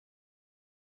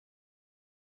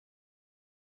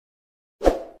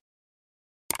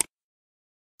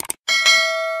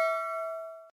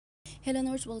Hello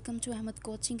nerds, welcome to Ahmad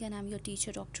Coaching and I'm your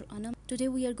teacher Dr. Anam. Today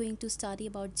we are going to study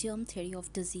about germ theory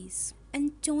of disease.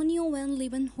 Antonio van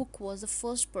Leeuwenhoek was the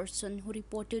first person who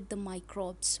reported the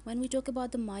microbes. When we talk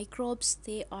about the microbes,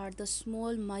 they are the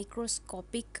small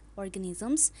microscopic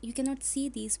organisms. You cannot see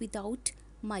these without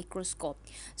microscope.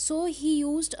 So he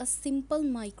used a simple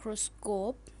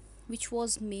microscope which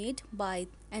was made by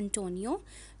Antonio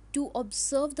to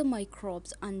observe the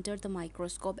microbes under the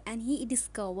microscope, and he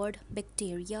discovered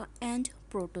bacteria and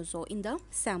protozoa in the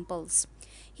samples.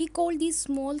 He called these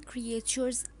small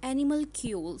creatures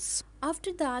animalcules.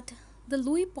 After that, the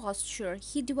Louis Pasteur,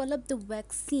 he developed the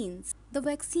vaccines. The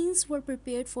vaccines were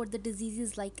prepared for the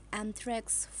diseases like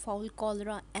anthrax, fowl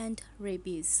cholera, and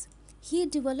rabies. He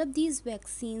developed these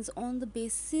vaccines on the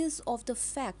basis of the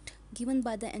fact given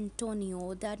by the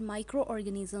Antonio that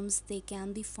microorganisms they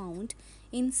can be found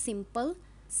in simple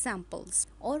samples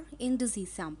or in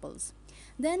disease samples.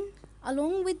 Then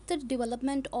along with the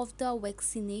development of the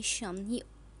vaccination, he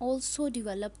also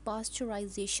developed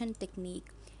pasteurization technique.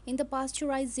 In the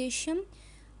pasteurization,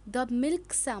 the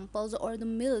milk samples or the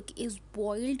milk is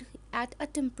boiled at a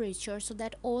temperature so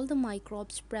that all the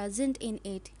microbes present in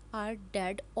it are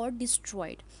dead or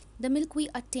destroyed. The milk we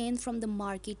attain from the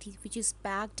market, which is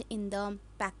packed in the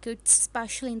packets,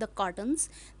 especially in the cartons,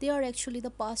 they are actually the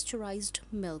pasteurized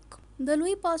milk. The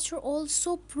Louis Pasteur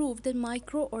also proved that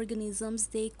microorganisms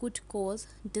they could cause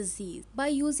disease. By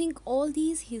using all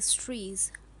these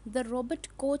histories, the Robert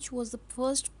Koch was the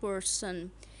first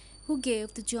person who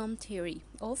gave the germ theory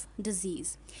of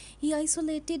disease. He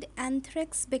isolated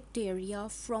anthrax bacteria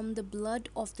from the blood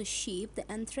of the sheep. The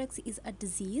anthrax is a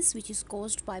disease which is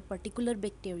caused by particular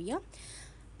bacteria,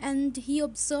 and he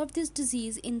observed this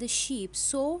disease in the sheep.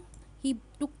 So he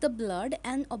took the blood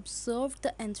and observed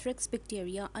the anthrax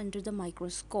bacteria under the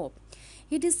microscope.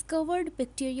 He discovered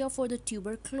bacteria for the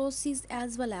tuberculosis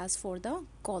as well as for the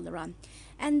cholera.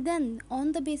 And then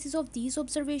on the basis of these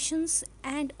observations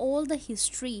and all the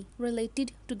history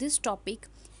related to this topic,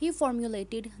 he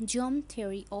formulated germ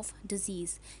theory of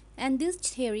disease. And this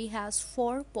theory has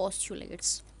 4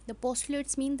 postulates. The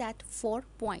postulates mean that 4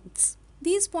 points.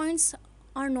 These points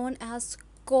are known as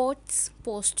Koch's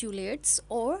postulates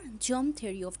or germ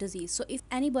theory of disease. So if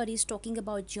anybody is talking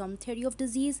about germ theory of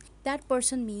disease, that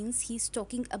person means he's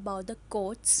talking about the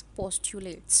Koch's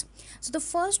postulates. So the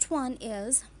first one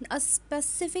is a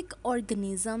specific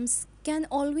organisms can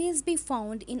always be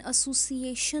found in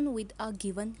association with a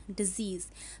given disease.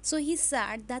 So he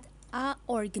said that a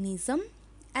organism,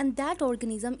 and that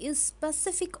organism is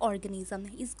specific organism,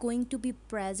 is going to be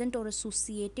present or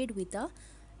associated with a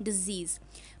disease.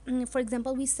 For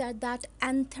example, we said that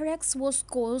anthrax was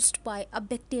caused by a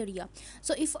bacteria.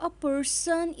 So if a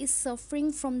person is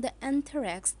suffering from the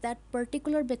anthrax, that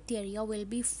particular bacteria will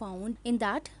be found in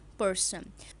that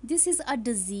person. This is a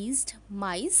diseased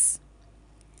mice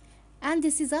and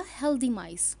this is a healthy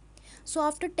mice. So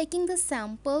after taking the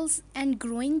samples and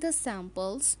growing the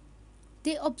samples,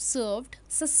 they observed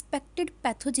suspected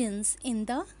pathogens in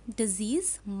the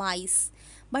disease mice,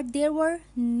 but there were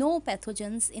no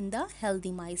pathogens in the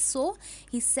healthy mice. So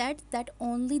he said that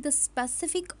only the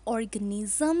specific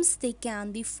organisms they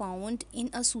can be found in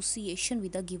association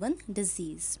with a given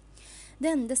disease.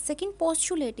 Then the second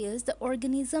postulate is the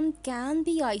organism can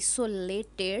be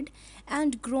isolated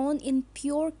and grown in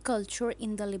pure culture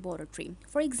in the laboratory.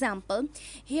 For example,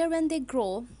 here when they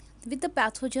grow with the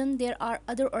pathogen, there are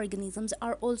other organisms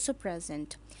are also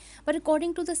present. But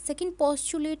according to the second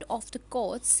postulate of the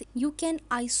Koch, you can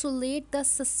isolate the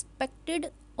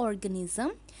suspected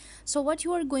organism. So what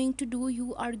you are going to do,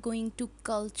 you are going to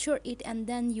culture it, and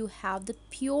then you have the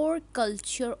pure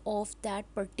culture of that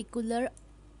particular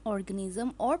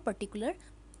organism or particular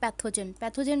pathogen.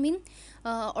 Pathogen mean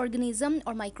organism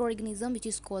or microorganism which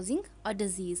is causing a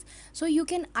disease. So you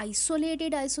can isolate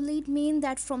it. Isolate mean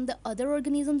that from the other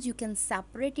organisms you can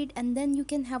separate it, and then you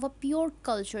can have a pure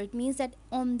culture. It means that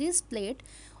on this plate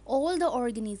all the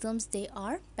organisms they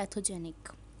are pathogenic.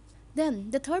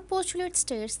 Then the third postulate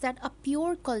states that a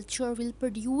pure culture will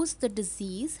produce the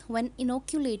disease when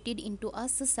inoculated into a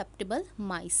susceptible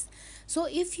mice. So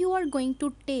if you are going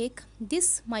to take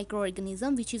this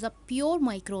microorganism, which is a pure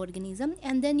microorganism,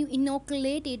 and then you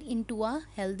inoculate it into a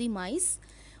healthy mice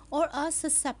or a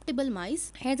susceptible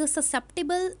mice, here the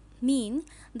susceptible mean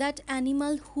that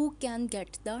animal who can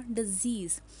get the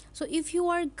disease. So if you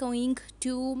are going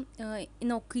to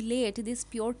inoculate this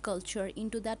pure culture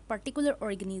into that particular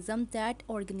organism, that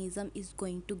organism is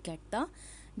going to get the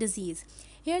disease.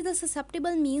 Here the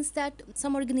susceptible means that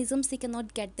some organisms, they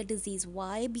cannot get the disease.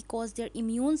 Why? Because their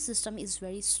immune system is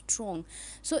very strong.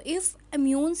 So if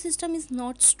immune system is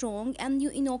not strong and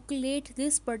you inoculate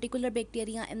this particular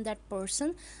bacteria in that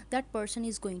person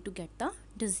is going to get the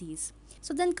disease.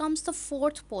 So then comes the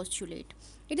fourth postulate.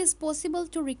 It is possible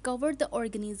to recover the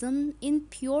organism in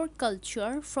pure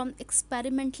culture from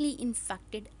experimentally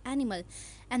infected animal,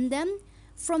 and then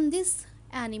from this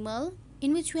animal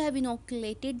in which we have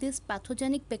inoculated this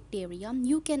pathogenic bacteria,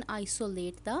 you can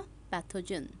isolate the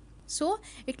pathogen. So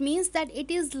it means that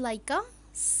it is like a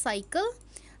cycle,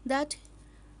 that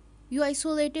you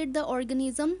isolated the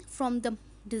organism from the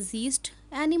diseased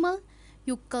animal,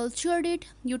 you cultured it,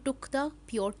 you took the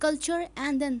pure culture,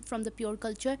 and then from the pure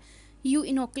culture you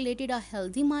inoculated a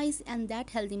healthy mice, and that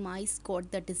healthy mice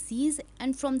got the disease,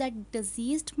 and from that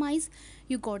diseased mice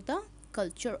you got the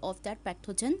culture of that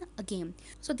pathogen again.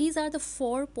 So these are the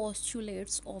four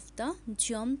postulates of the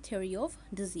germ theory of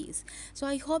disease. So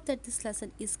I hope that this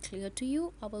lesson is clear to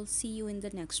you. I will see you in the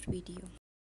next video.